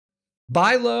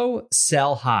Buy low,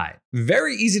 sell high.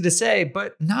 Very easy to say,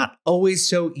 but not always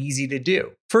so easy to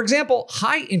do. For example,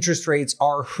 high interest rates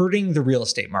are hurting the real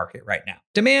estate market right now.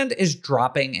 Demand is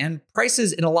dropping and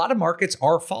prices in a lot of markets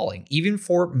are falling, even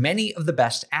for many of the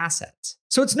best assets.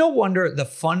 So it's no wonder the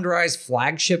Fundrise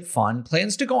flagship fund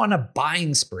plans to go on a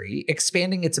buying spree,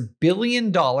 expanding its $1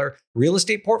 billion real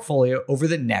estate portfolio over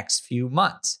the next few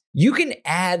months. You can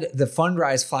add the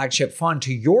Fundrise flagship fund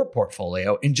to your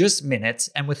portfolio in just minutes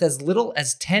and with as little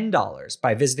as $10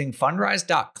 by visiting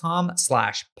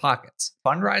fundrise.com/pockets.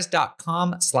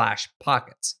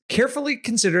 Fundrise.com/pockets. Carefully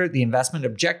consider the investment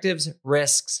objectives,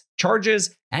 risks,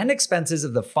 charges, and expenses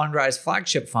of the Fundrise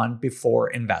flagship fund before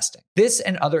investing. This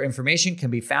and other information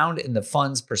can be found in the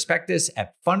fund's prospectus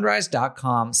at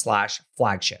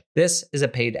fundrise.com/flagship. This is a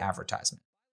paid advertisement.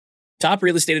 Top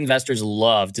real estate investors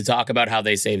love to talk about how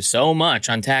they save so much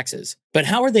on taxes. But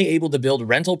how are they able to build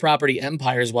rental property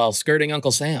empires while skirting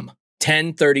Uncle Sam?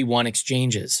 1031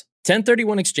 exchanges.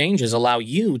 1031 exchanges allow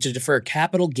you to defer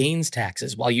capital gains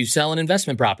taxes while you sell an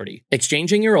investment property,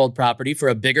 exchanging your old property for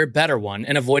a bigger, better one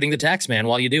and avoiding the tax man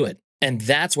while you do it. And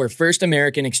that's where First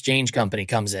American Exchange Company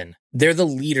comes in. They're the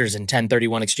leaders in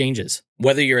 1031 exchanges.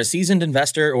 Whether you're a seasoned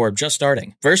investor or just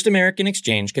starting, First American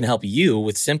Exchange can help you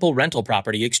with simple rental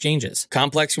property exchanges,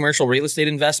 complex commercial real estate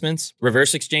investments,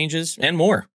 reverse exchanges, and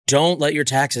more. Don't let your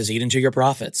taxes eat into your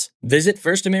profits. Visit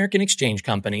First American Exchange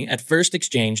Company at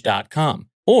firstexchange.com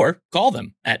or call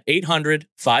them at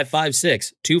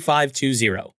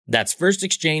 800-556-2520. That's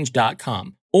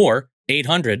firstexchange.com or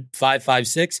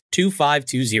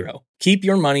 800-556-2520. Keep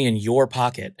your money in your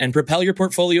pocket and propel your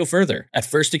portfolio further at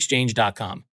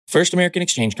firstexchange.com. First American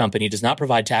Exchange Company does not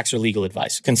provide tax or legal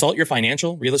advice. Consult your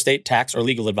financial, real estate, tax, or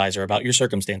legal advisor about your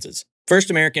circumstances. First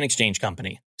American Exchange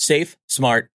Company. Safe,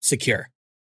 smart, secure.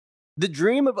 The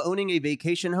dream of owning a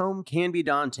vacation home can be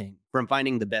daunting. From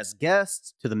finding the best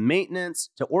guests, to the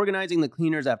maintenance, to organizing the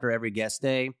cleaners after every guest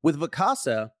stay. With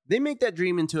Vacasa, they make that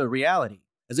dream into a reality.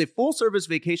 As a full-service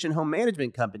vacation home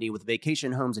management company with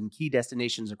vacation homes in key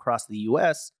destinations across the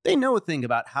U.S., they know a thing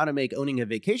about how to make owning a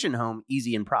vacation home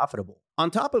easy and profitable.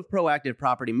 On top of proactive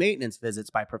property maintenance visits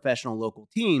by professional local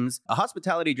teams, a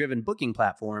hospitality-driven booking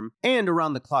platform, and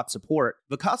around-the-clock support,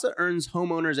 Vacasa earns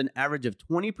homeowners an average of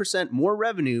 20% more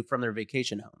revenue from their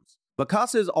vacation homes.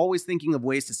 Vacasa is always thinking of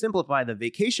ways to simplify the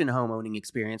vacation home owning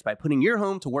experience by putting your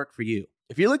home to work for you.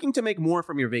 If you're looking to make more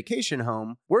from your vacation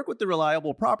home, work with the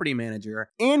reliable property manager,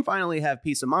 and finally have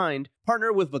peace of mind,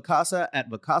 partner with Vacasa at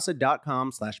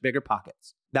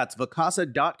vacasa.com/biggerpockets. That's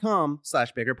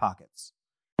vacasa.com/biggerpockets.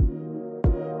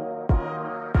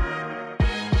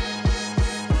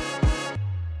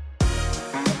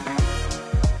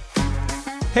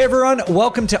 Hey everyone,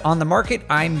 welcome to On the Market.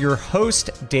 I'm your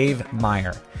host, Dave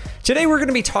Meyer. Today we're going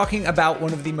to be talking about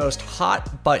one of the most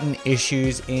hot button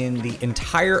issues in the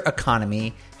entire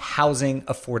economy, housing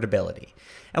affordability.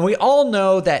 And we all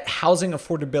know that housing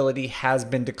affordability has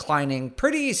been declining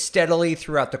pretty steadily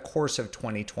throughout the course of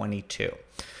 2022.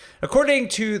 According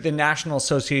to the National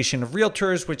Association of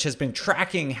Realtors, which has been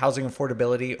tracking housing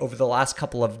affordability over the last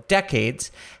couple of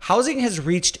decades, housing has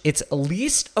reached its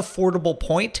least affordable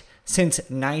point since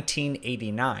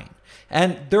 1989.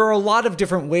 And there are a lot of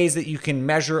different ways that you can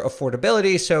measure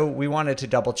affordability, so we wanted to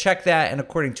double check that. And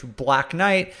according to Black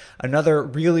Knight, another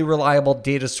really reliable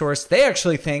data source, they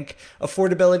actually think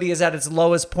affordability is at its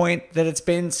lowest point that it's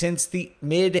been since the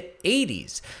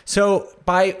mid-'80s. So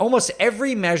by almost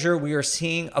every measure, we are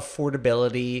seeing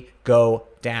affordability go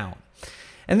down.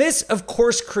 And this, of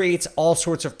course, creates all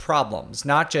sorts of problems,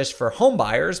 not just for home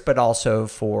buyers, but also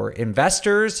for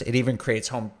investors. It even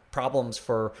creates problems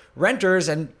for renters,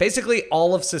 and basically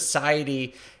all of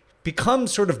society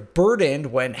becomes sort of burdened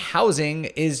when housing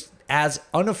is as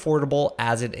unaffordable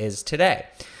as it is today.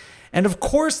 And of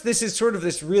course, this is sort of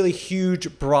this really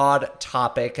huge, broad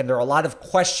topic, and there are a lot of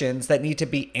questions that need to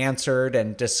be answered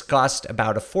and discussed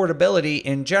about affordability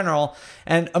in general.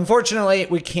 And unfortunately,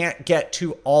 we can't get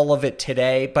to all of it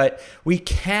today, but we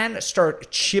can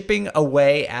start chipping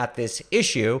away at this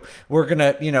issue. We're going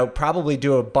to, probably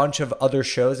do a bunch of other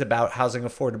shows about housing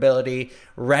affordability,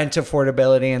 rent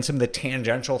affordability, and some of the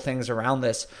tangential things around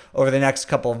this over the next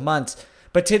couple of months.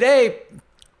 But today,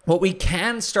 what we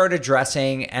can start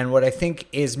addressing, and what I think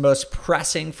is most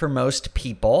pressing for most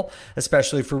people,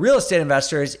 especially for real estate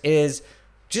investors, is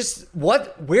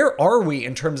where are we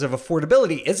in terms of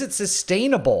affordability? Is it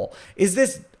sustainable? Is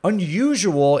this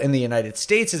unusual in the United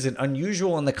States? Is it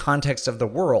unusual in the context of the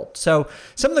world? So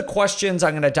some of the questions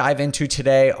I'm going to dive into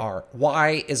today are,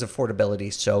 why is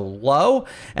affordability so low?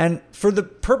 And for the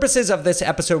purposes of this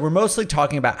episode, we're mostly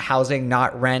talking about housing,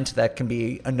 not rent. That can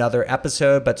be another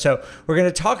episode. But so we're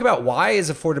going to talk about why is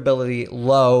affordability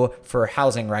low for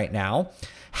housing right now?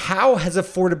 How has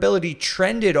affordability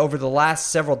trended over the last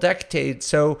several decades?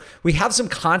 So we have some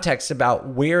context about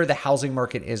where the housing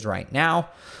market is right now.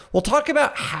 We'll talk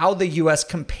about how the US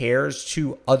compares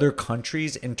to other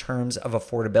countries in terms of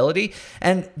affordability.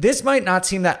 And this might not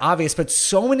seem that obvious, but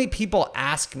so many people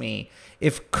ask me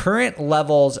if current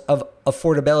levels of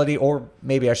affordability, or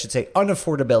maybe I should say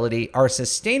unaffordability, are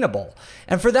sustainable.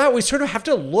 And for that, we sort of have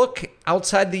to look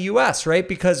outside the US, right?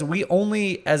 Because we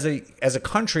only, as a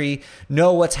country,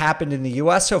 know what's happened in the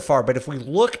US so far. But if we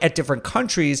look at different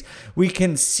countries, we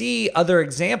can see other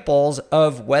examples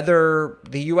of whether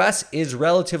the US is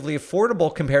relatively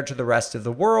affordable compared to the rest of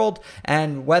the world,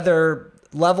 and whether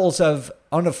levels of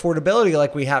unaffordability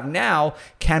like we have now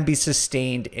can be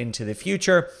sustained into the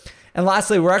future. And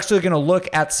lastly, we're actually going to look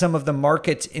at some of the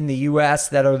markets in the US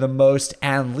that are the most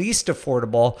and least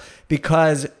affordable,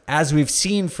 because as we've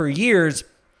seen for years,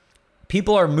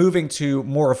 people are moving to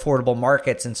more affordable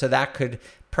markets. And so that could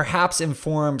perhaps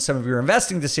inform some of your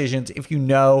investing decisions if you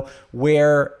know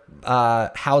where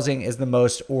housing is the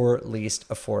most or least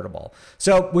affordable.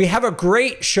 So we have a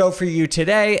great show for you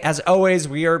today. As always,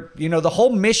 we are, the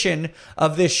whole mission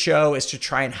of this show is to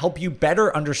try and help you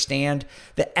better understand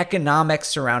the economics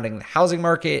surrounding the housing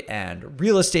market and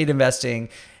real estate investing.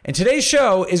 And today's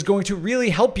show is going to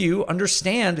really help you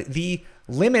understand the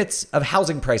limits of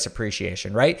housing price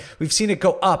appreciation, right? We've seen it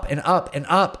go up and up and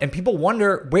up, and people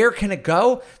wonder, where can it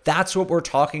go? That's what we're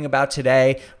talking about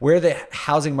today, where the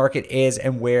housing market is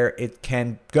and where it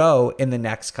can go in the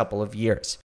next couple of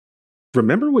years.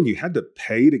 Remember when you had to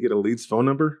pay to get a lead's phone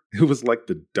number? It was like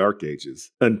the dark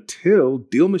ages, until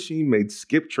Deal Machine made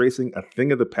skip tracing a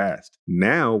thing of the past.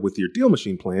 Now, with your Deal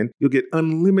Machine plan, you'll get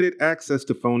unlimited access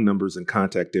to phone numbers and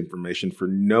contact information for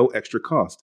no extra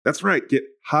cost. That's right, get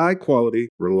high-quality,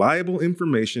 reliable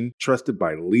information trusted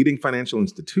by leading financial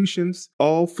institutions,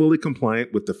 all fully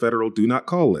compliant with the federal Do Not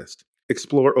Call list.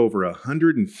 Explore over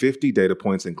 150 data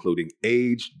points, including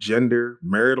age, gender,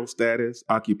 marital status,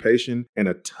 occupation, and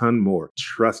a ton more.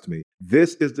 Trust me,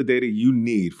 this is the data you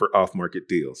need for off-market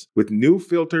deals. With new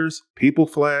filters, people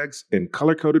flags, and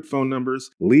color-coded phone numbers,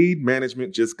 lead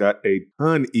management just got a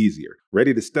ton easier.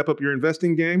 Ready to step up your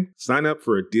investing game? Sign up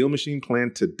for a Deal Machine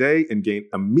plan today and gain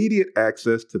immediate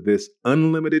access to this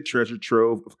unlimited treasure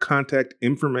trove of contact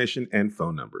information and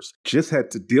phone numbers. Just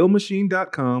head to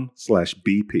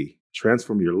DealMachine.com/BP.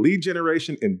 Transform your lead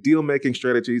generation and deal-making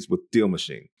strategies with Deal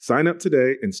Machine. Sign up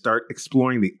today and start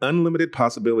exploring the unlimited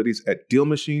possibilities at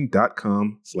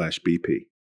DealMachine.com/BP.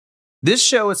 This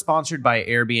show is sponsored by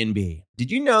Airbnb.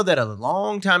 Did you know that a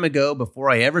long time ago,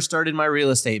 before I ever started my real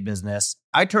estate business,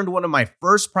 I turned one of my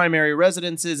first primary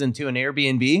residences into an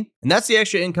Airbnb? And that's the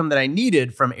extra income that I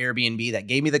needed from Airbnb that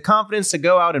gave me the confidence to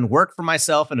go out and work for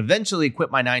myself and eventually quit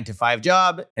my 9-to-5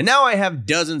 job. And now I have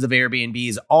dozens of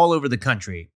Airbnbs all over the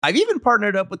country. I've even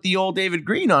partnered up with the old David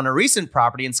Green on a recent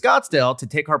property in Scottsdale to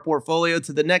take our portfolio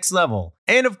to the next level.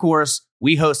 And of course,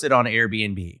 we host it on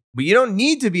Airbnb. But you don't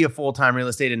need to be a full-time real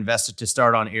estate investor to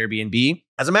start on Airbnb.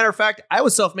 As a matter of fact, I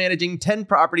was self-managing 10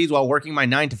 properties while working my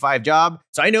 9-to-5 job,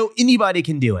 so I know anybody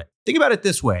can do it. Think about it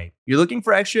this way. You're looking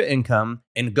for extra income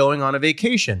and going on a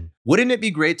vacation. Wouldn't it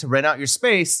be great to rent out your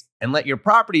space and let your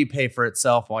property pay for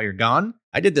itself while you're gone?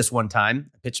 I did this one time.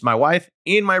 I pitched my wife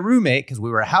and my roommate, because we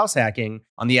were house hacking,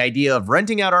 on the idea of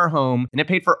renting out our home, and it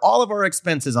paid for all of our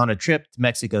expenses on a trip to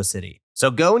Mexico City. So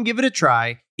go and give it a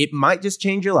try. It might just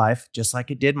change your life, just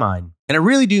like it did mine. And I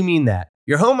really do mean that.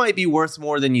 Your home might be worth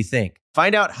more than you think.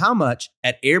 Find out how much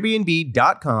at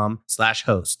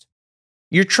airbnb.com/host.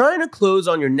 You're trying to close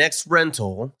on your next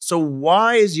rental, so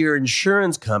why is your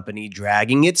insurance company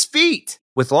dragging its feet?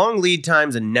 With long lead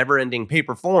times and never-ending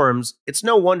paper forms, it's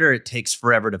no wonder it takes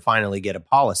forever to finally get a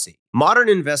policy. Modern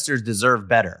investors deserve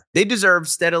better. They deserve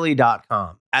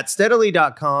Steadily.com. At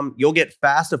Steadily.com, you'll get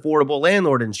fast, affordable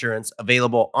landlord insurance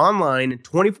available online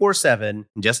 24/7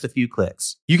 in just a few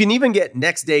clicks. You can even get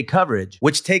next-day coverage,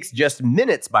 which takes just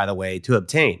minutes, by the way, to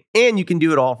obtain. And you can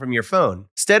do it all from your phone.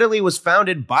 Steadily was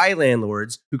founded by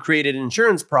landlords who created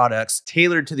insurance products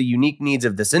tailored to the unique needs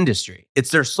of this industry.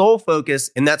 It's their sole focus,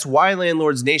 and that's why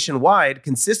landlords nationwide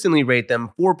consistently rate them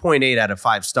 4.8 out of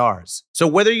 5 stars. So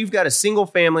whether you've got a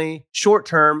single-family,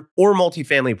 short-term, or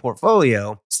multifamily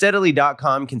portfolio,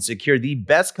 Steadily.com Steadily.com can secure the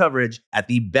best coverage at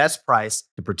the best price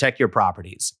to protect your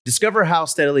properties. Discover how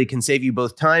Steadily can save you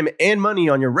both time and money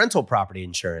on your rental property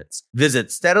insurance.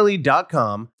 Visit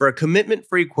Steadily.com for a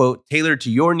commitment-free quote tailored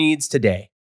to your needs today.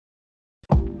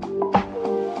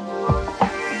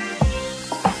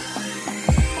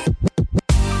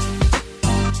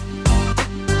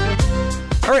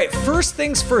 All right, first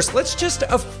things first, let's just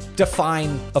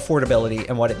define affordability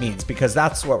and what it means, because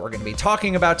that's what we're going to be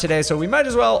talking about today. So we might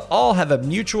as well all have a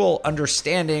mutual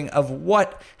understanding of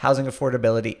what housing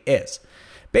affordability is.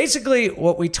 Basically,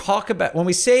 what we talk about when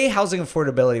we say housing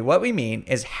affordability, what we mean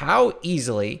is how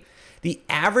easily the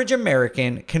average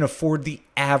American can afford the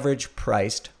average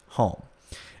priced home.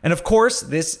 And of course,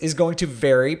 this is going to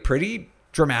vary pretty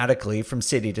dramatically from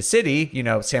city to city. You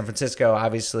know, San Francisco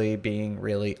obviously being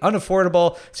really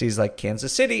unaffordable. Cities like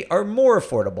Kansas City are more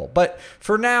affordable. But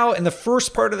for now, in the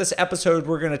first part of this episode,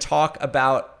 we're going to talk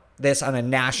about this on a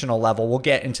national level. We'll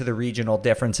get into the regional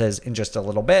differences in just a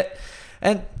little bit.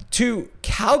 And to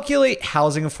calculate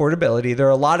housing affordability, there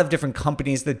are a lot of different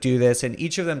companies that do this, and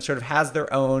each of them sort of has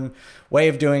their own way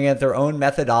of doing it, their own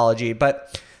methodology.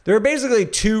 But there are basically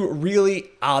two really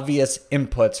obvious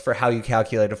inputs for how you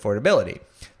calculate affordability.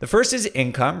 The first is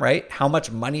income, right? How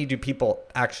much money do people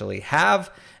actually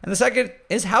have? And the second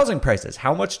is housing prices.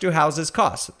 How much do houses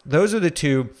cost? Those are the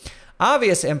two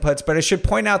obvious inputs, but I should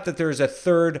point out that there's a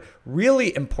third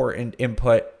really important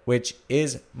input, which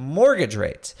is mortgage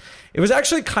rates. It was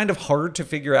actually kind of hard to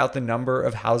figure out the number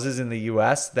of houses in the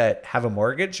US that have a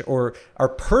mortgage or are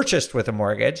purchased with a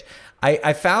mortgage.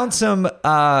 I found some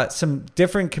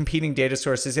different competing data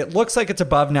sources. It looks like it's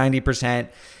above 90%.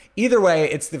 Either way,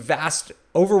 it's the vast,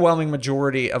 overwhelming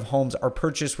majority of homes are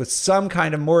purchased with some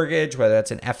kind of mortgage, whether that's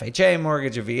an FHA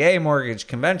mortgage, a VA mortgage,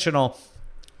 conventional.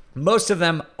 Most of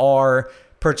them are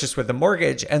purchased with a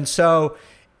mortgage. And so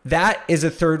that is a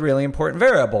third really important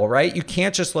variable, right? You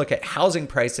can't just look at housing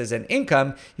prices and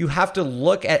income. You have to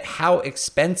look at how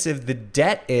expensive the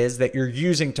debt is that you're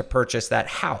using to purchase that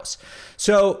house.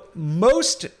 So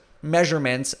most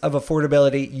measurements of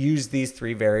affordability use these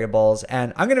three variables.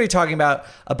 And I'm going to be talking about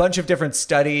a bunch of different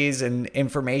studies and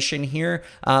information here.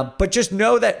 But just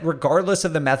know that regardless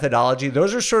of the methodology,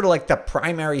 those are sort of like the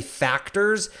primary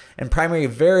factors and primary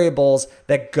variables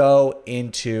that go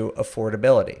into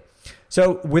affordability.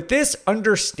 So with this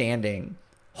understanding,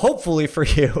 hopefully for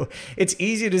you, it's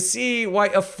easy to see why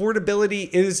affordability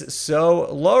is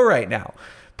so low right now.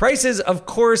 Prices, of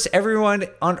course, everyone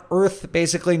on earth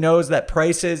basically knows that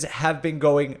prices have been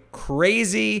going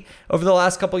crazy over the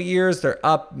last couple of years. They're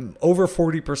up over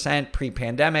 40%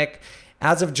 pre-pandemic.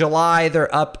 As of July,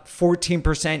 they're up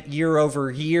 14% year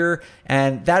over year,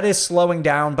 and that is slowing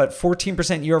down, but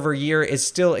 14% year over year is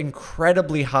still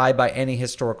incredibly high by any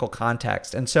historical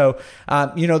context. And so,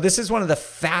 this is one of the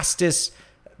fastest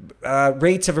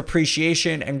rates of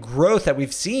appreciation and growth that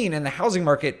we've seen in the housing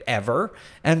market ever.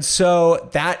 And so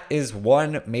that is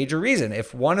one major reason.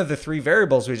 If one of the three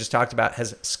variables we just talked about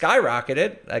has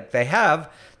skyrocketed, like they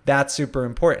have, that's super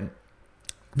important.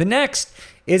 The next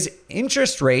is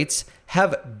interest rates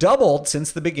have doubled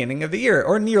since the beginning of the year,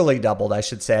 or nearly doubled, I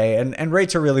should say. And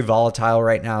rates are really volatile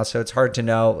right now, so it's hard to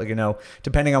know.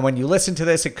 Depending on when you listen to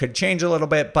this, it could change a little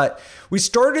bit. But we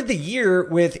started the year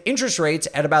with interest rates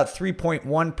at about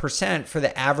 3.1% for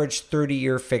the average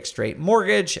 30-year fixed rate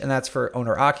mortgage, and that's for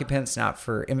owner occupants, not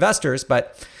for investors.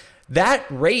 But that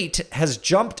rate has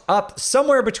jumped up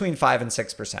somewhere between 5 and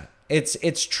 6%.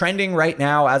 It's trending right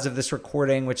now as of this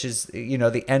recording, which is,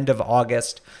 the end of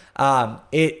August.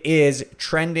 It is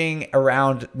trending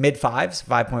around mid fives,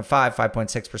 5.5,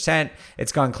 5.6%.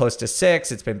 It's gone close to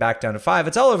 6. It's been back down to 5.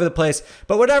 It's all over the place.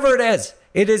 But whatever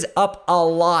it is up a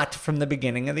lot from the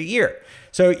beginning of the year.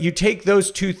 So you take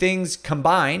those two things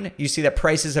combined, you see that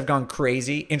prices have gone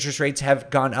crazy. Interest rates have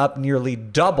gone up nearly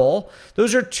double.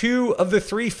 Those are two of the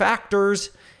three factors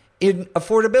in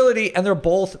affordability, and they're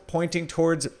both pointing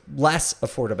towards less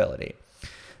affordability.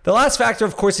 The last factor,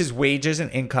 of course, is wages and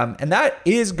income, and that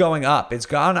is going up. It's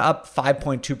gone up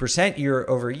 5.2% year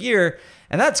over year,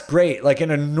 and that's great. Like in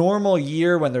a normal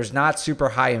year when there's not super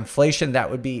high inflation,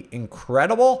 that would be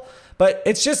incredible, but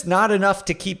it's just not enough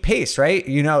to keep pace, right?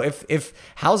 If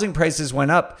housing prices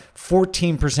went up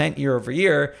 14% year over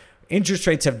year, interest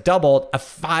rates have doubled, a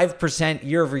 5%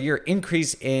 year over year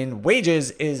increase in wages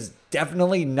is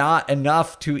definitely not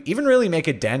enough to even really make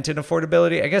a dent in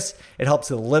affordability. I guess it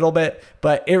helps a little bit,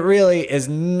 but it really is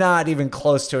not even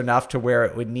close to enough to where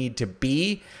it would need to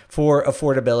be for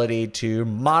affordability to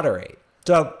moderate.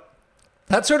 So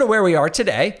that's sort of where we are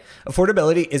today.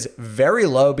 Affordability is very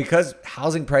low because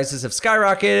housing prices have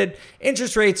skyrocketed,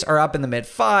 interest rates are up in the mid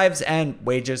fives, and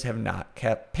wages have not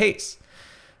kept pace.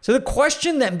 So the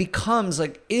question then becomes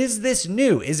like, is this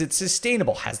new? Is it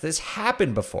sustainable? Has this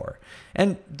happened before?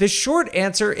 And the short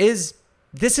answer is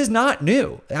this is not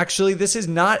new. Actually, this is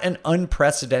not an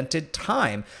unprecedented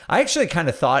time. I actually kind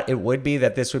of thought it would be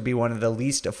that this would be one of the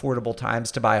least affordable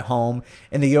times to buy a home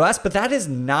in the US, but that is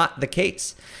not the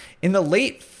case. In the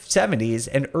late 70s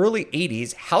and early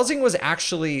 80s, housing was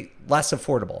actually less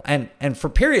affordable. And for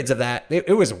periods of that,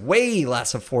 it was way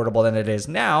less affordable than it is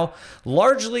now,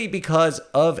 largely because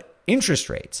of interest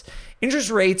rates.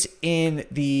 Interest rates in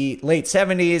the late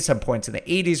 70s, some points in the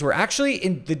 80s, were actually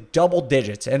in the double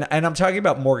digits. And I'm talking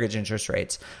about mortgage interest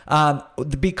rates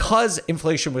because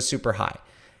inflation was super high.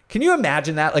 Can you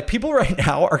imagine that? Like, people right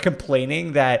now are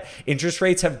complaining that interest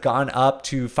rates have gone up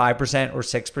to 5% or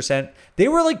 6%. They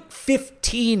were like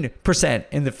 15%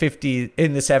 in the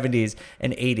 70s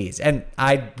and 80s. And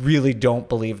I really don't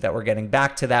believe that we're getting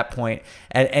back to that point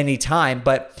at any time.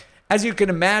 But as you can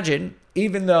imagine,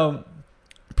 even though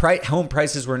home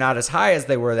prices were not as high as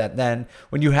they were then,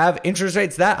 when you have interest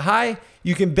rates that high,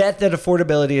 you can bet that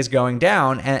affordability is going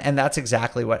down. And that's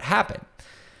exactly what happened.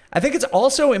 I think it's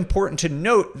also important to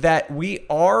note that we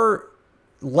are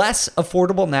less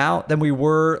affordable now than we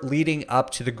were leading up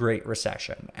to the Great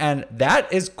Recession. And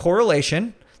that is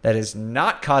correlation. That is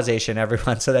not causation,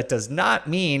 everyone. So that does not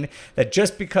mean that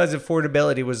just because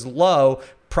affordability was low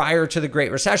prior to the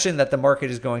Great Recession that the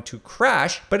market is going to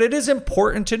crash. But it is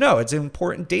important to know, it's an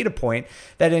important data point,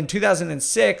 that in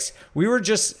 2006, we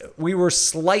were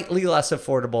slightly less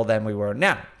affordable than we were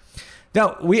now.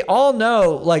 Now, we all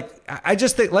know,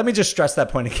 let me just stress that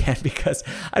point again, because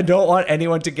I don't want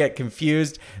anyone to get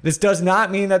confused. This does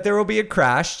not mean that there will be a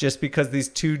crash just because these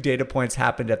two data points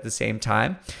happened at the same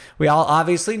time. We all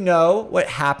obviously know what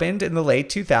happened in the late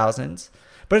 2000s,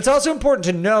 but it's also important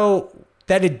to know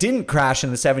that it didn't crash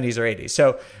in the 70s or 80s.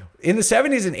 So in the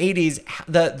 70s and 80s,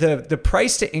 the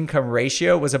price to income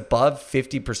ratio was above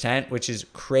 50%, which is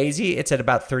crazy. It's at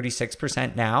about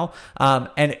 36% now.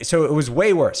 And so it was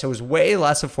way worse. It was way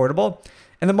less affordable.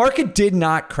 And the market did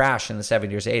not crash in the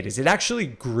 70s or 80s. It actually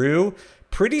grew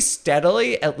pretty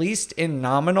steadily, at least in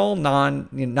nominal.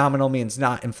 Nominal means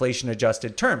not inflation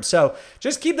adjusted terms. So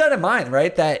just keep that in mind,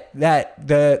 right? That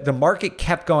the market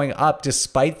kept going up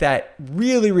despite that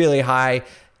really, really high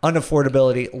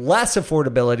unaffordability, less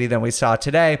affordability than we saw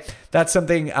today. That's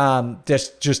something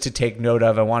just to take note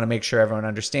of. I want to make sure everyone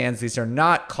understands these are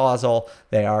not causal,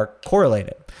 they are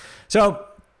correlated. So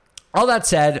all that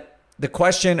said, the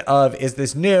question of, is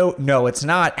this new? No, it's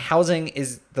not. Housing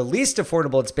is the least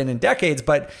affordable it's been in decades,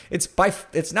 but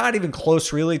it's not even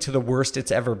close really to the worst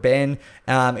it's ever been.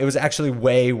 It was actually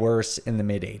way worse in the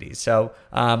mid 80s. So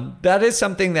that is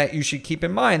something that you should keep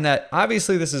in mind, that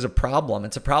obviously this is a problem.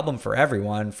 It's a problem for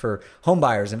everyone, for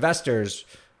homebuyers, investors,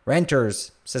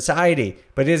 renters, society,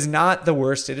 but it is not the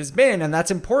worst it has been. And that's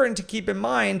important to keep in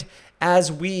mind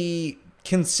as we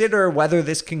consider whether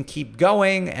this can keep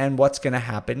going and what's going to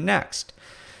happen next.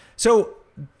 So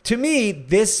to me,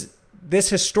 this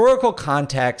historical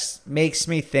context makes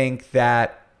me think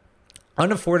that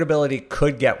unaffordability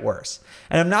could get worse.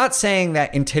 And I'm not saying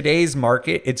that in today's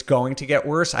market it's going to get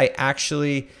worse. I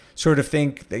actually sort of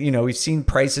think that, we've seen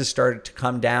prices start to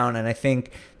come down, and I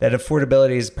think that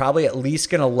affordability is probably at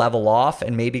least going to level off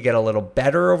and maybe get a little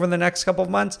better over the next couple of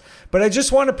months. But I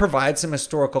just want to provide some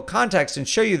historical context and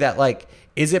show you that,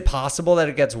 is it possible that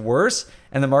it gets worse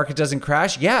and the market doesn't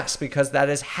crash? Yes, because that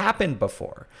has happened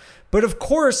before. But of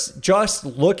course, just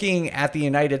looking at the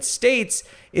United States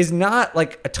is not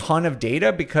a ton of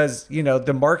data, because,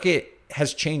 the market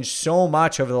has changed so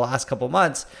much over the last couple of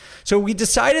months. So we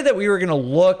decided that we were going to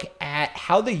look at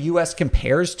how the U.S.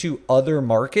 compares to other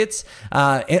markets,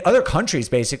 in other countries,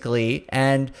 basically,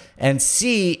 and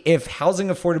see if housing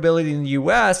affordability in the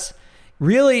U.S.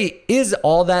 really is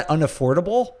all that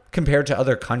unaffordable compared to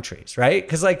other countries, right?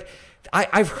 Because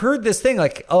I've heard this thing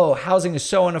oh, housing is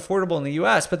so unaffordable in the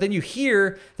US, but then you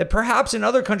hear that perhaps in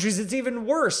other countries it's even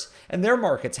worse and their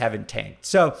markets haven't tanked.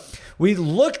 So we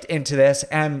looked into this,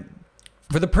 and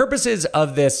for the purposes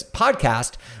of this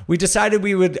podcast, we decided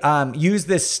we would use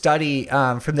this study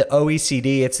from the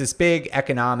OECD. It's this big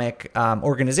economic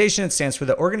organization. It stands for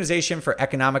the Organization for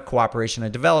Economic Cooperation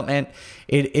and Development.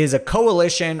 It is a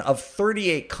coalition of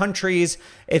 38 countries.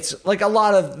 It's like a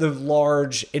lot of the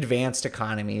large advanced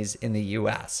economies in the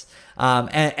US.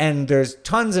 And there's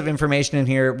tons of information in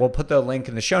here. We'll put the link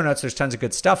in the show notes. There's tons of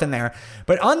good stuff in there.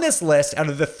 But on this list, out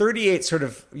of the 38 sort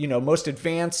of, most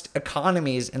advanced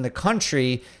economies in the country,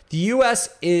 the US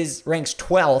ranks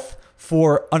 12th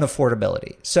for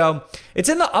unaffordability. So it's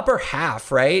in the upper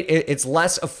half, right? It's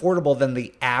less affordable than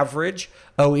the average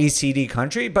OECD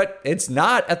country, but it's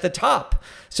not at the top.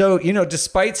 So,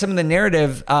 despite some of the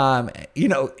narrative,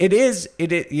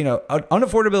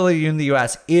 unaffordability in the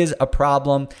US is a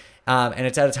problem. And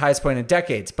it's at its highest point in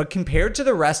decades. But compared to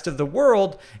the rest of the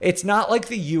world, it's not like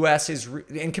the US is,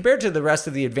 and compared to the rest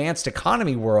of the advanced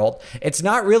economy world, it's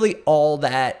not really all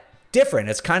that different.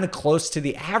 It's kind of close to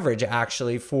the average,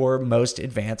 actually, for most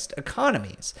advanced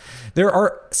economies. There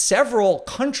are several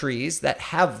countries that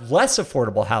have less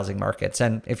affordable housing markets.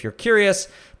 And if you're curious,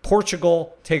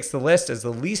 Portugal takes the list as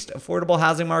the least affordable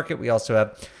housing market. We also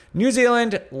have New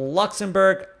Zealand,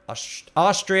 Luxembourg,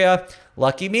 Austria.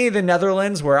 Lucky me, the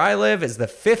Netherlands, where I live, is the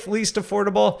 5th least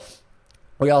affordable.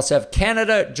 We also have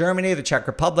Canada, Germany, the Czech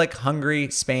Republic, Hungary,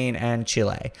 Spain, and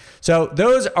Chile. So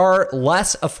those are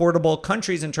less affordable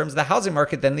countries in terms of the housing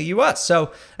market than the US.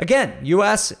 So again,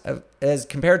 US, as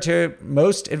compared to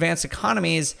most advanced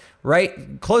economies,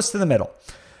 right close to the middle.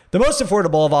 The most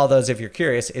affordable of all those, if you're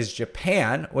curious, is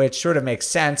Japan, which sort of makes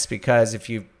sense because if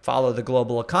you follow the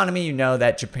global economy, you know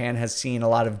that Japan has seen a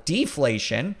lot of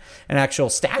deflation and actual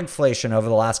stagflation over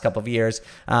the last couple of years.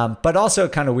 But also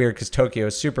kind of weird because Tokyo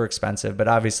is super expensive, but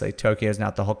obviously Tokyo is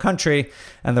not the whole country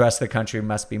and the rest of the country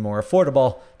must be more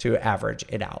affordable to average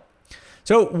it out.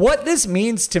 So what this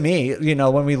means to me,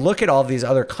 when we look at all of these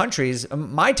other countries,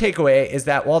 my takeaway is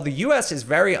that while the US is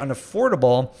very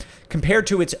unaffordable compared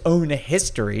to its own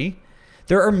history,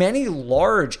 there are many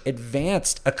large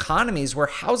advanced economies where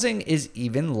housing is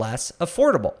even less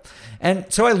affordable. And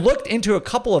so I looked into a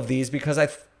couple of these because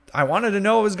I wanted to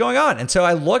know what was going on. And so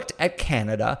I looked at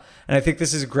Canada, and I think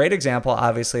this is a great example.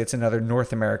 Obviously, it's another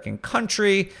North American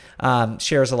country,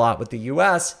 shares a lot with the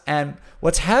US. And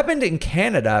what's happened in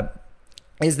Canada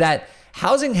is that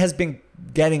housing has been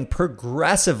getting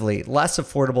progressively less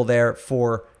affordable there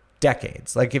for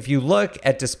decades. Like if you look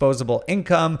at disposable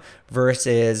income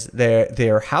versus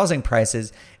their housing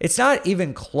prices, it's not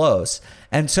even close.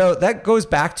 And so that goes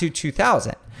back to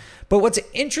 2000. But what's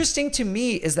interesting to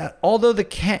me is that although the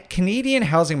Canadian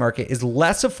housing market is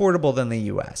less affordable than the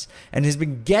US and has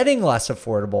been getting less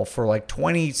affordable for like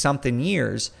 20 something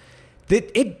years,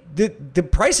 the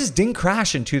prices didn't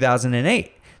crash in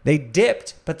 2008. They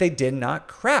dipped, but they did not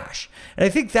crash. And I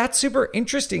think that's super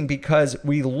interesting because when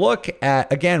we look at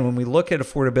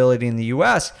affordability in the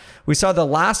US, we saw the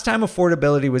last time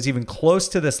affordability was even close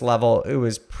to this level, it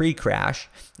was pre-crash,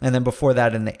 and then before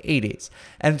that in the 80s.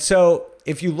 And so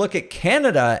if you look at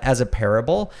Canada as a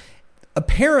parable,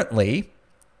 apparently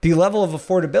the level of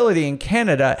affordability in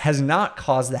Canada has not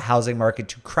caused the housing market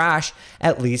to crash,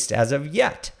 at least as of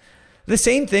yet. The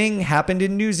same thing happened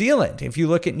in New Zealand. If you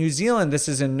look at New Zealand, this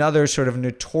is another sort of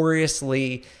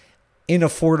notoriously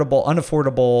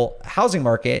unaffordable housing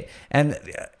market. And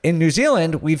in New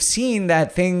Zealand, we've seen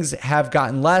that things have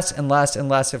gotten less and less and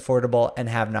less affordable and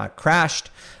have not crashed.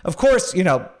 Of course,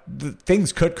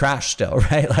 things could crash still,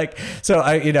 right?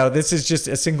 This is just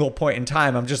a single point in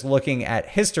time. I'm just looking at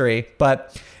history.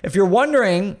 But if you're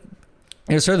wondering,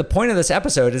 sort of the point of this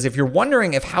episode is if you're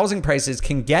wondering if housing prices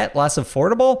can get less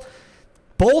affordable,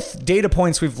 both data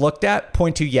points we've looked at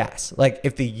point to yes. Like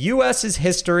if the US's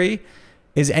history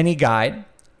is any guide,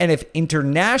 and if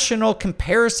international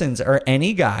comparisons are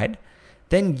any guide,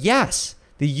 then yes,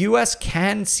 the US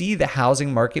can see the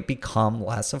housing market become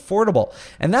less affordable.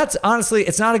 And that's honestly,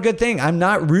 it's not a good thing. I'm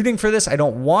not rooting for this. I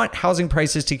don't want housing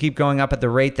prices to keep going up at the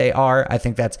rate they are. I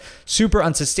think that's super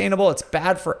unsustainable. It's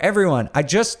bad for everyone.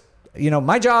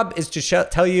 My job is to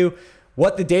tell you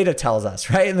what the data tells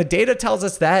us, right? And the data tells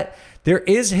us that there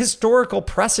is historical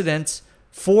precedence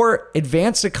for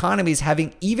advanced economies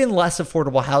having even less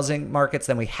affordable housing markets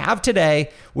than we have today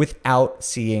without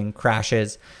seeing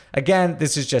crashes. Again,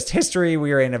 this is just history.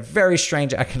 We are in a very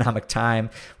strange economic time.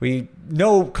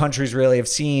 No countries really have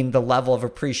seen the level of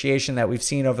appreciation that we've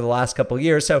seen over the last couple of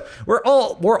years. So we're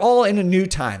all in a new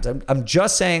times. I'm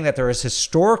just saying that there is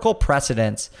historical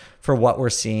precedence for what we're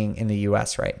seeing in the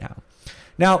US right now.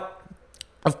 Now,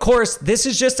 of course, this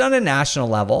is just on a national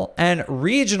level, and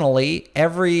regionally,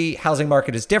 every housing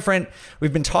market is different.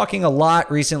 We've been talking a lot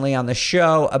recently on the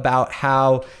show about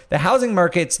how the housing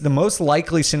market's the most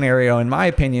likely scenario, in my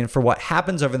opinion, for what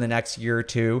happens over the next year or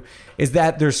two is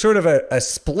that there's sort of a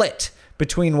split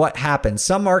between what happens.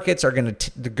 Some markets are going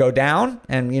to go down,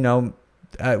 and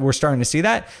we're starting to see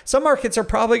that. Some markets are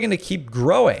probably going to keep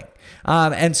growing.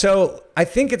 And so I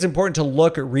think it's important to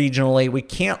look regionally. We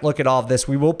can't look at all of this.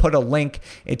 We will put a link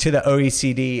to the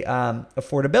OECD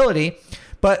affordability.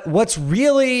 But what's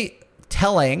really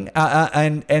telling,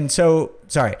 and so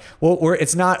sorry. Well,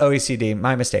 it's not OECD,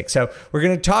 my mistake. So we're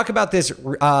going to talk about this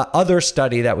other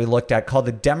study that we looked at called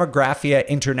the Demographia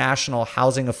International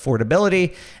Housing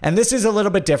Affordability. And this is a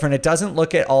little bit different. It doesn't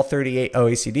look at all 38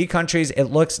 OECD countries. It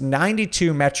looks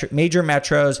 92 major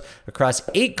metros across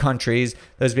 8 countries,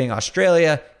 those being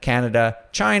Australia, Canada,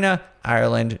 China,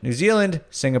 Ireland, New Zealand,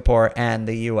 Singapore, and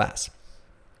the US.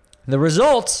 The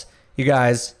results, you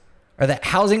guys, are that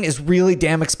housing is really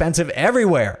damn expensive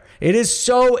everywhere. It is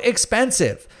so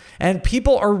expensive. And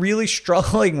people are really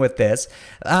struggling with this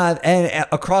and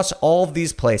across all of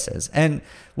these places. And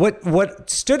what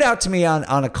stood out to me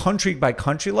on a country by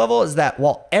country level is that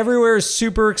while everywhere is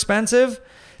super expensive,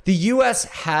 the US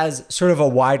has sort of a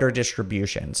wider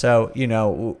distribution. So,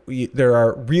 there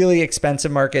are really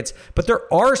expensive markets, but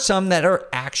there are some that are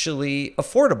actually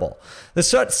affordable. The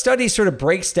study sort of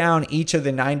breaks down each of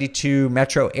the 92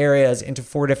 metro areas into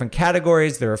 4 different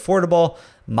categories. They're affordable,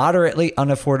 moderately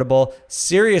unaffordable,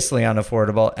 seriously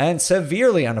unaffordable, and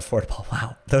severely unaffordable.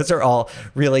 Wow, those are all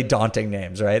really daunting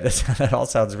names, right? That all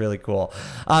sounds really cool.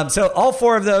 So all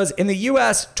 4 of those in the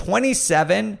US,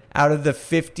 27 out of the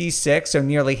 56, so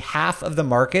nearly half of the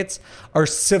markets are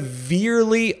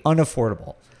severely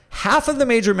unaffordable. Half of the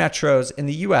major metros in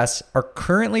the US are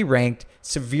currently ranked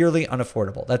severely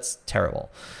unaffordable. That's terrible.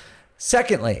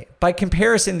 Secondly, by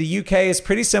comparison, the UK is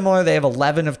pretty similar. They have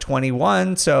 11 of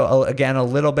 21. So again, a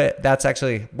little bit, that's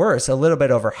actually worse. A little bit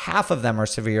over half of them are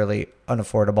severely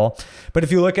unaffordable. But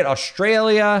if you look at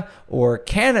Australia or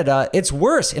Canada, it's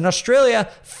worse. In Australia,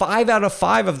 5 out of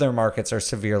 5 of their markets are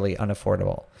severely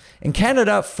unaffordable. In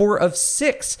Canada, 4 of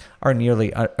 6 are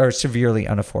severely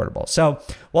unaffordable. So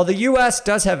while the US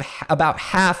does have about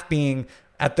half being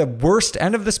at the worst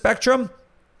end of the spectrum,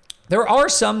 there are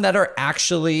some that are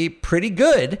actually pretty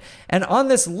good. And on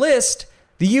this list,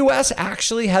 the US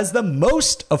actually has the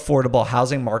most affordable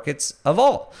housing markets of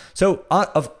all. So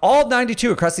of all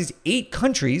 92 across these 8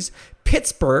 countries,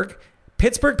 Pittsburgh,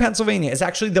 Pennsylvania is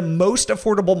actually the most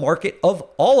affordable market of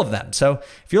all of them. So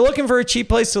if you're looking for a cheap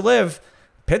place to live,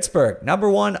 Pittsburgh, number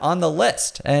 1 on the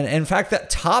list. And in fact, the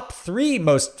top 3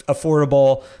 most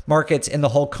affordable markets in the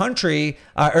whole country,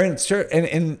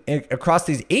 across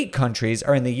these 8 countries,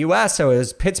 are in the US. So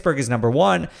Pittsburgh is number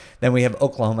 1. Then we have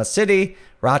Oklahoma City,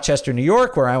 Rochester, New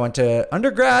York, where I went to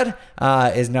undergrad,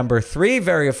 is number 3,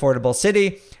 very affordable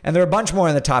city. And there are a bunch more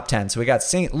in the top 10. So we got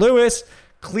St. Louis,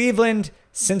 Cleveland,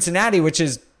 Cincinnati, which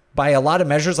is by a lot of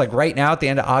measures, like right now at the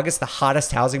end of August, the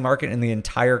hottest housing market in the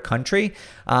entire country.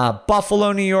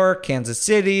 Buffalo, New York, Kansas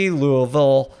City,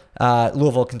 Louisville,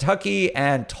 Kentucky,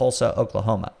 and Tulsa,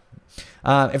 Oklahoma.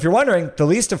 If you're wondering, the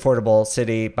least affordable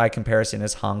city by comparison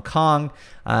is Hong Kong.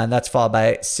 And that's followed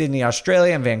by Sydney,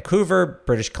 Australia, and Vancouver,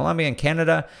 British Columbia, and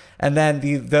Canada. And then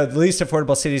the least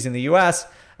affordable cities in the US,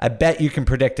 I bet you can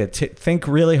predict it. Think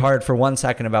really hard for 1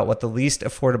 second about what the least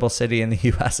affordable city in the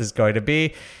US is going to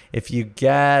be. If you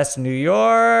guess New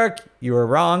York, you were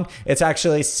wrong. It's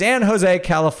actually San Jose,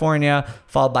 California,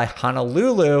 followed by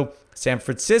Honolulu, San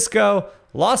Francisco,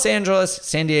 Los Angeles,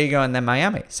 San Diego, and then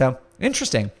Miami. So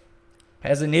interesting.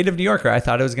 As a native New Yorker, I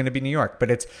thought it was going to be New York,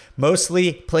 but it's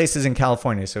mostly places in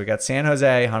California. So we got San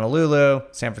Jose, Honolulu,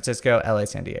 San Francisco, LA,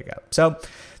 San Diego. So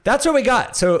that's what we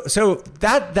got. So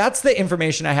that's the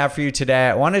information I have for you today.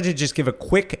 I wanted to just give a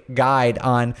quick guide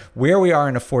on where we are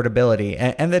in affordability.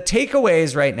 And the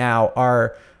takeaways right now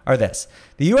are this.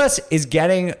 The US is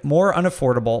getting more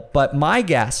unaffordable, but my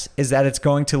guess is that it's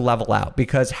going to level out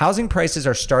because housing prices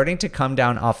are starting to come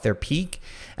down off their peak.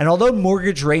 And although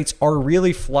mortgage rates are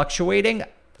really fluctuating,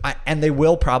 and they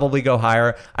will probably go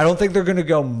higher, I don't think they're going to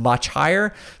go much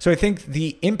higher. So I think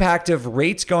the impact of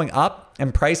rates going up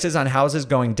and prices on houses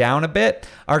going down a bit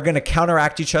are going to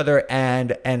counteract each other,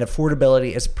 and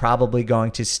affordability is probably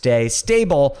going to stay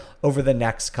stable over the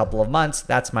next couple of months.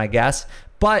 That's my guess.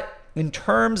 But in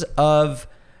terms of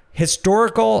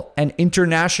historical and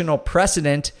international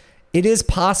precedent, it is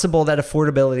possible that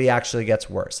affordability actually gets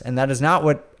worse. And that is not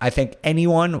what I think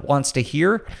anyone wants to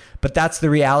hear, but that's the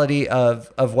reality of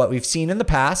what we've seen in the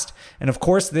past. And of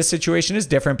course, this situation is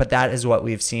different, but that is what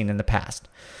we've seen in the past.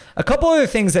 A couple other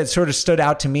things that sort of stood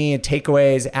out to me, and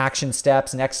takeaways, action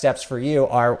steps, next steps for you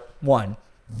are: 1,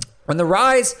 with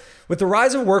the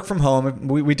rise of work from home,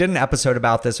 we did an episode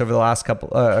about this over the last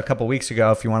couple weeks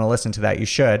ago. If you want to listen to that, you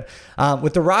should.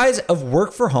 With the rise of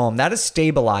work from home, that is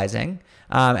stabilizing.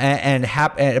 And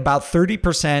about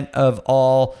 30% of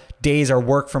all days are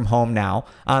work from home now.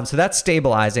 So that's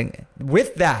stabilizing.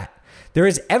 With that, there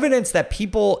is evidence that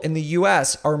people in the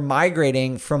US are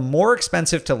migrating from more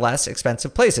expensive to less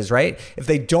expensive places, right? If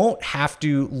they don't have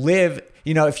to live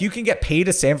If you can get paid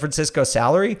a San Francisco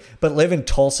salary, but live in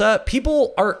Tulsa,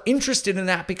 people are interested in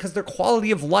that because their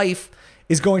quality of life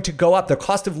is going to go up. The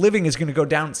cost of living is going to go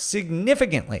down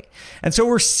significantly. And so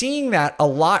we're seeing that a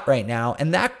lot right now.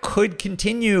 And that could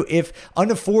continue if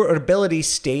unaffordability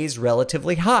stays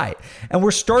relatively high. And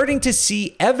we're starting to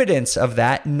see evidence of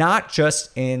that, not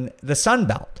just in the Sun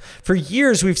Belt. For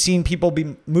years, we've seen people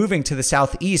be moving to the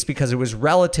Southeast because it was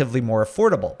relatively more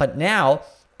affordable. But now,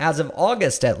 as of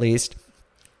August at least,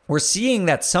 we're seeing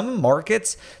that some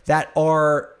markets that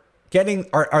are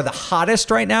the hottest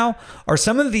right now are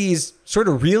some of these sort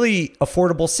of really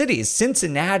affordable cities.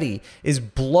 Cincinnati is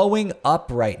blowing up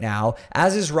right now,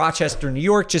 as is Rochester, New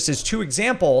York, just as two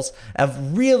examples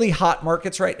of really hot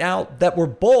markets right now that were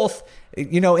both,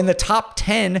 in the top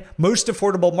 10 most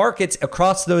affordable markets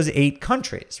across those 8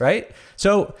 countries, right?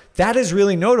 So that is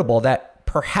really notable that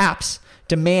perhaps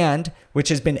demand, which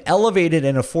has been elevated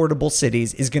in affordable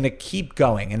cities, is going to keep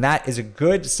going. And that is a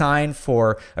good sign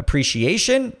for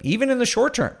appreciation, even in the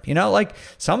short term. Like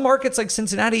some markets like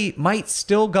Cincinnati might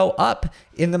still go up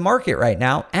in the market right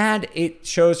now. And it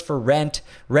shows for rent.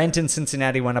 Rent in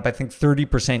Cincinnati went up, I think,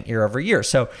 30% year over year.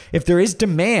 So if there is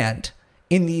demand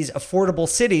in these affordable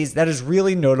cities, that is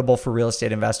really notable for real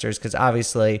estate investors because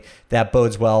obviously that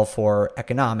bodes well for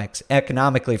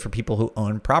economically for people who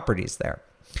own properties there.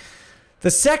 The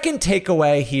second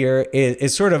takeaway here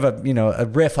is sort of a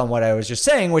riff on what I was just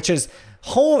saying, which is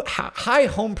high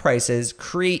home prices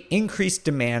create increased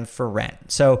demand for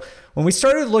rent. So when we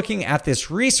started looking at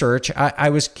this research, I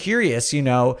was curious,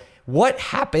 what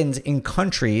happens in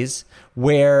countries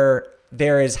where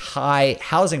there is high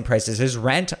housing prices? Is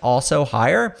rent also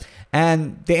higher?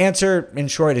 And the answer, in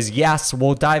short, is yes.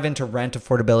 We'll dive into rent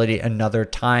affordability another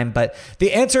time. But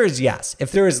the answer is yes.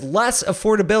 If there is less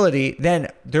affordability, then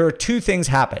there are two things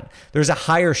happen. There's a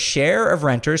higher share of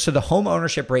renters, so the home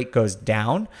ownership rate goes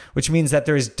down, which means that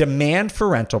there is demand for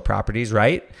rental properties,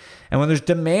 right? And when there's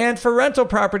demand for rental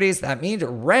properties, that means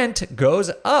rent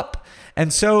goes up.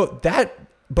 And so that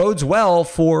bodes well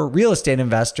for real estate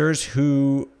investors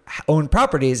who own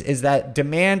properties, is that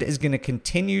demand is going to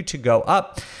continue to go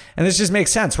up. And this just makes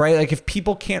sense, right? Like if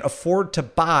people can't afford to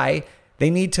buy, they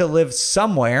need to live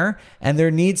somewhere, and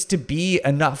there needs to be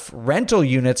enough rental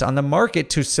units on the market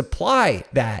to supply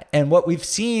that. And what we've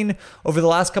seen over the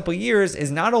last couple of years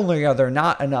is not only are there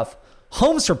not enough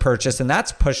homes for purchase, and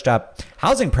that's pushed up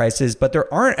housing prices, but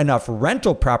there aren't enough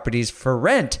rental properties for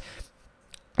rent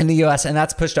in the US, and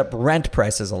that's pushed up rent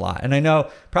prices a lot. And I know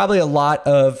probably a lot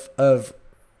of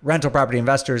rental property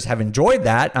investors have enjoyed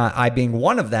that, I being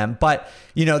one of them. But,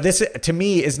 this to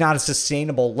me is not a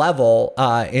sustainable level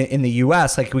in the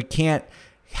US. Like we can't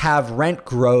have rent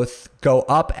growth go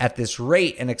up at this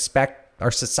rate and expect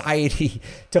our society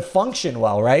to function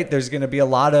well, right? There's going to be a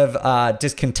lot of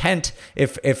discontent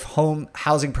if home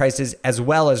housing prices as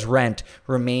well as rent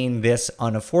remain this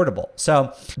unaffordable.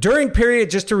 So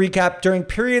just to recap, during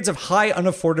periods of high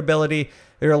unaffordability,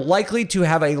 they're likely to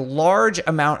have a large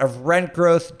amount of rent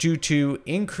growth due to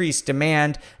increased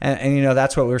demand. And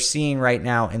that's what we're seeing right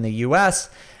now in the US.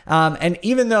 And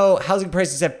even though housing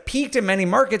prices have peaked in many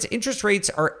markets, interest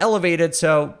rates are elevated.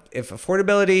 So if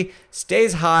affordability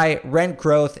stays high, rent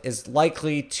growth is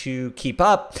likely to keep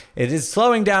up. It is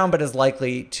slowing down, but is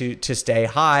likely to stay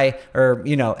high, or,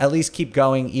 at least keep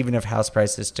going, even if house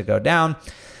prices to go down.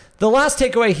 The last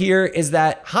takeaway here is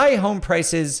that high home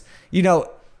prices,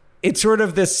 it's sort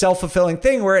of this self-fulfilling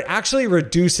thing where it actually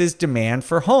reduces demand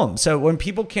for homes. So when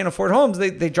people can't afford homes,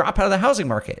 they drop out of the housing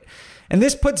market. And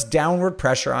this puts downward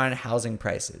pressure on housing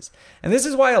prices. And this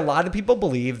is why a lot of people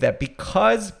believe that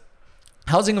because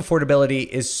housing affordability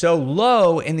is so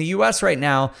low in the US right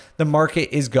now, the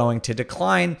market is going to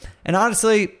decline. And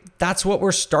honestly, that's what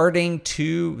we're starting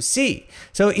to see.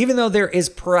 So even though there is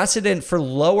precedent for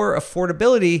lower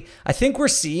affordability, I think we're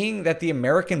seeing that the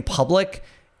American public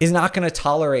is not going to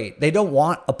tolerate. They don't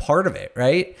want a part of it,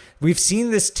 right? We've seen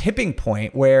this tipping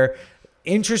point where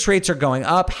interest rates are going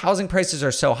up, housing prices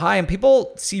are so high, and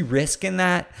people see risk in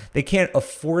that. They can't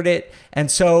afford it. And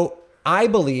so I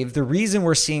believe the reason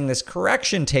we're seeing this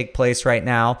correction take place right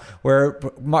now, where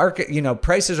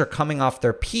prices are coming off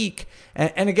their peak.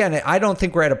 And again, I don't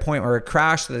think we're at a point where it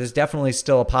crashed. There's definitely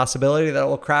still a possibility that it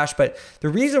will crash. But the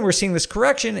reason we're seeing this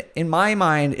correction, in my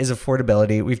mind, is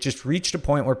affordability. We've just reached a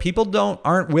point where people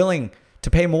aren't willing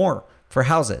to pay more for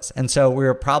houses. And so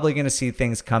we're probably going to see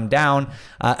things come down.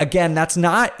 Again, that's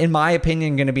not, in my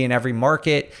opinion, going to be in every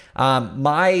market.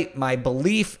 My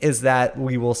belief is that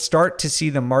we will start to see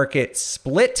the market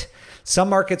split. Some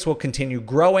markets will continue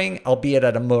growing, albeit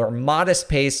at a more modest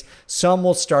pace. Some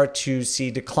will start to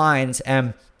see declines.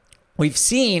 And we've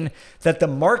seen that the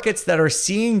markets that are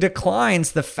seeing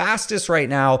declines the fastest right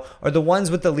now are the ones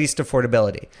with the least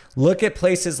affordability. Look at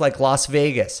places like Las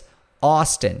Vegas,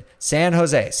 Austin, San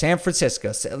Jose, San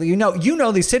Francisco. You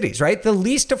know these cities, right? The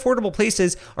least affordable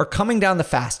places are coming down the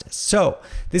fastest. So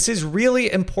this is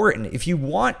really important. If you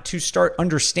want to start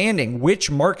understanding which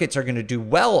markets are going to do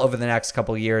well over the next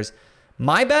couple of years,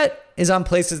 my bet is on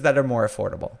places that are more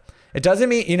affordable. It doesn't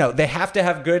mean, they have to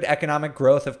have good economic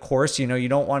growth, of course. You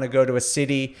don't want to go to a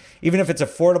city, even if it's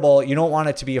affordable, you don't want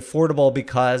it to be affordable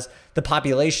because the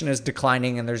population is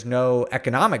declining and there's no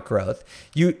economic growth.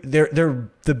 They're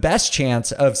the best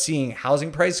chance of seeing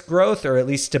housing price growth, or at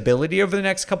least stability over the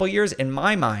next couple of years, in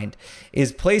my mind,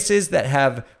 is places that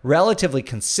have relatively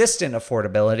consistent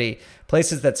affordability,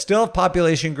 places that still have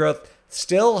population growth,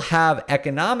 still have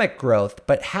economic growth,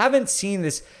 but haven't seen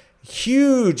this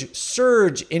huge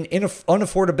surge in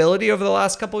unaffordability over the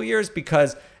last couple of years,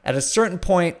 because at a certain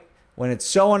point when it's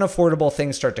so unaffordable,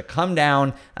 things start to come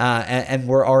down, and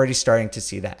we're already starting to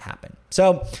see that happen.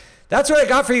 So that's what I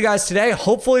got for you guys today.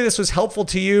 Hopefully this was helpful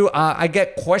to you. I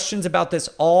get questions about this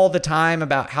all the time,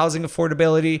 about housing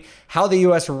affordability, how the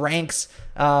U.S. ranks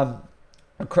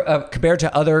compared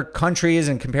to other countries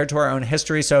and compared to our own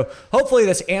history. So hopefully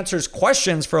this answers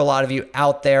questions for a lot of you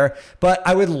out there. But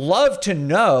I would love to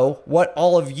know what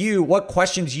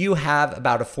questions you have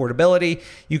about affordability.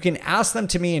 You can ask them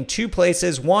to me in two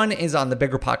places. One is on the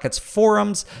Bigger Pockets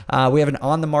forums. We have an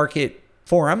On the Market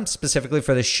forum specifically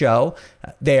for the show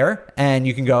there, and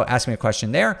you can go ask me a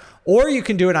question there. Or you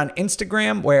can do it on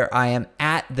Instagram, where I am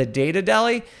at The Data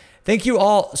Deli. Thank you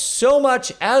all so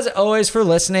much, as always, for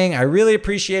listening. I really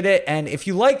appreciate it. And if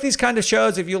you like these kind of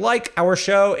shows, if you like our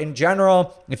show in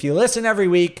general, if you listen every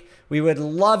week, we would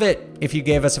love it if you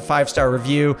gave us a 5-star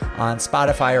review on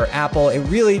Spotify or Apple. It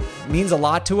really means a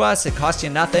lot to us. It costs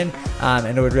you nothing,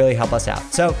 and it would really help us out.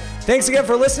 So thanks again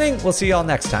for listening. We'll see you all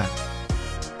next time.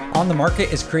 On the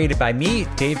Market is created by me,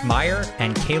 Dave Meyer,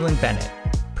 and Kaylin Bennett.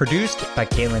 Produced by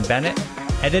Kaylin Bennett.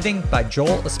 Editing by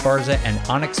Joel Esparza and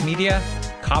Onyx Media.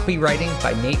 Copywriting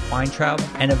by Nate Weintraub,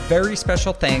 and a very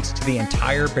special thanks to the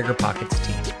entire Bigger Pockets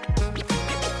team.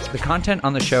 The content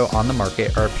on the show On the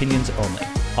Market are opinions only.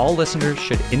 All listeners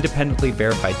should independently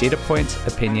verify data points,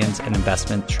 opinions, and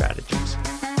investment strategies.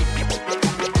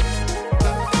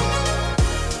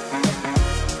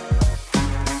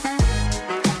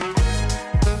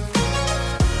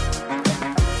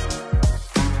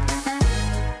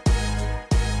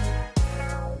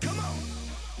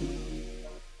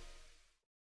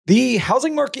 The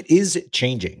housing market is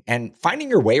changing, and finding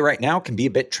your way right now can be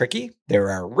a bit tricky. There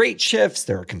are rate shifts,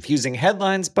 there are confusing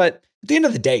headlines, but at the end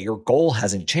of the day, your goal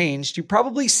hasn't changed. You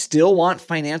probably still want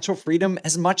financial freedom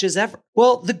as much as ever.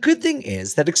 Well, the good thing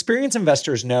is that experienced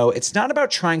investors know it's not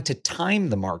about trying to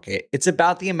time the market. It's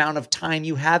about the amount of time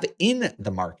you have in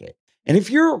the market. And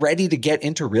if you're ready to get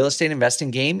into real estate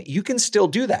investing game, you can still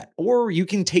do that. Or you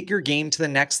can take your game to the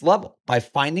next level by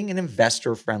finding an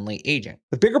investor-friendly agent.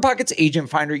 With Bigger Pockets Agent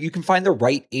Finder, you can find the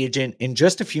right agent in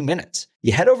just a few minutes.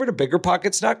 You head over to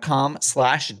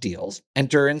biggerpockets.com/deals,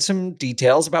 enter in some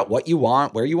details about what you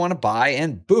want, where you want to buy,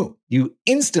 and boom, you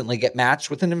instantly get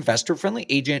matched with an investor-friendly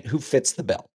agent who fits the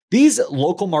bill. These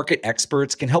local market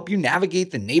experts can help you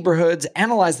navigate the neighborhoods,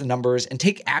 analyze the numbers, and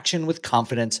take action with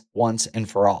confidence once and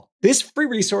for all. This free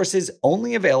resource is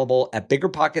only available at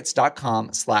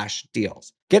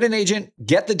biggerpockets.com/deals. Get an agent,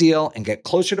 get the deal, and get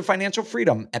closer to financial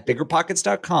freedom at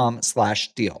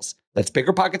biggerpockets.com/deals. That's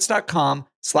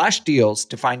biggerpockets.com/deals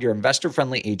to find your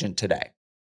investor-friendly agent today.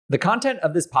 The content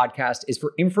of this podcast is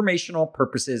for informational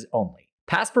purposes only.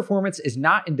 Past performance is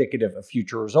not indicative of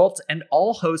future results, and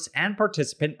all hosts and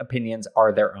participant opinions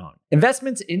are their own.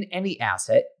 Investments in any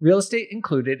asset, real estate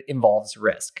included, involves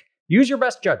risk. Use your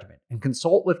best judgment and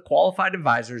consult with qualified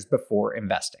advisors before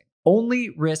investing. Only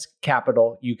risk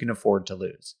capital you can afford to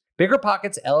lose. Bigger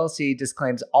Pockets LLC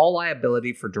disclaims all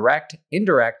liability for direct,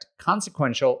 indirect,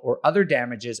 consequential, or other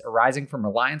damages arising from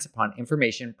reliance upon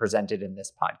information presented in this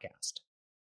podcast.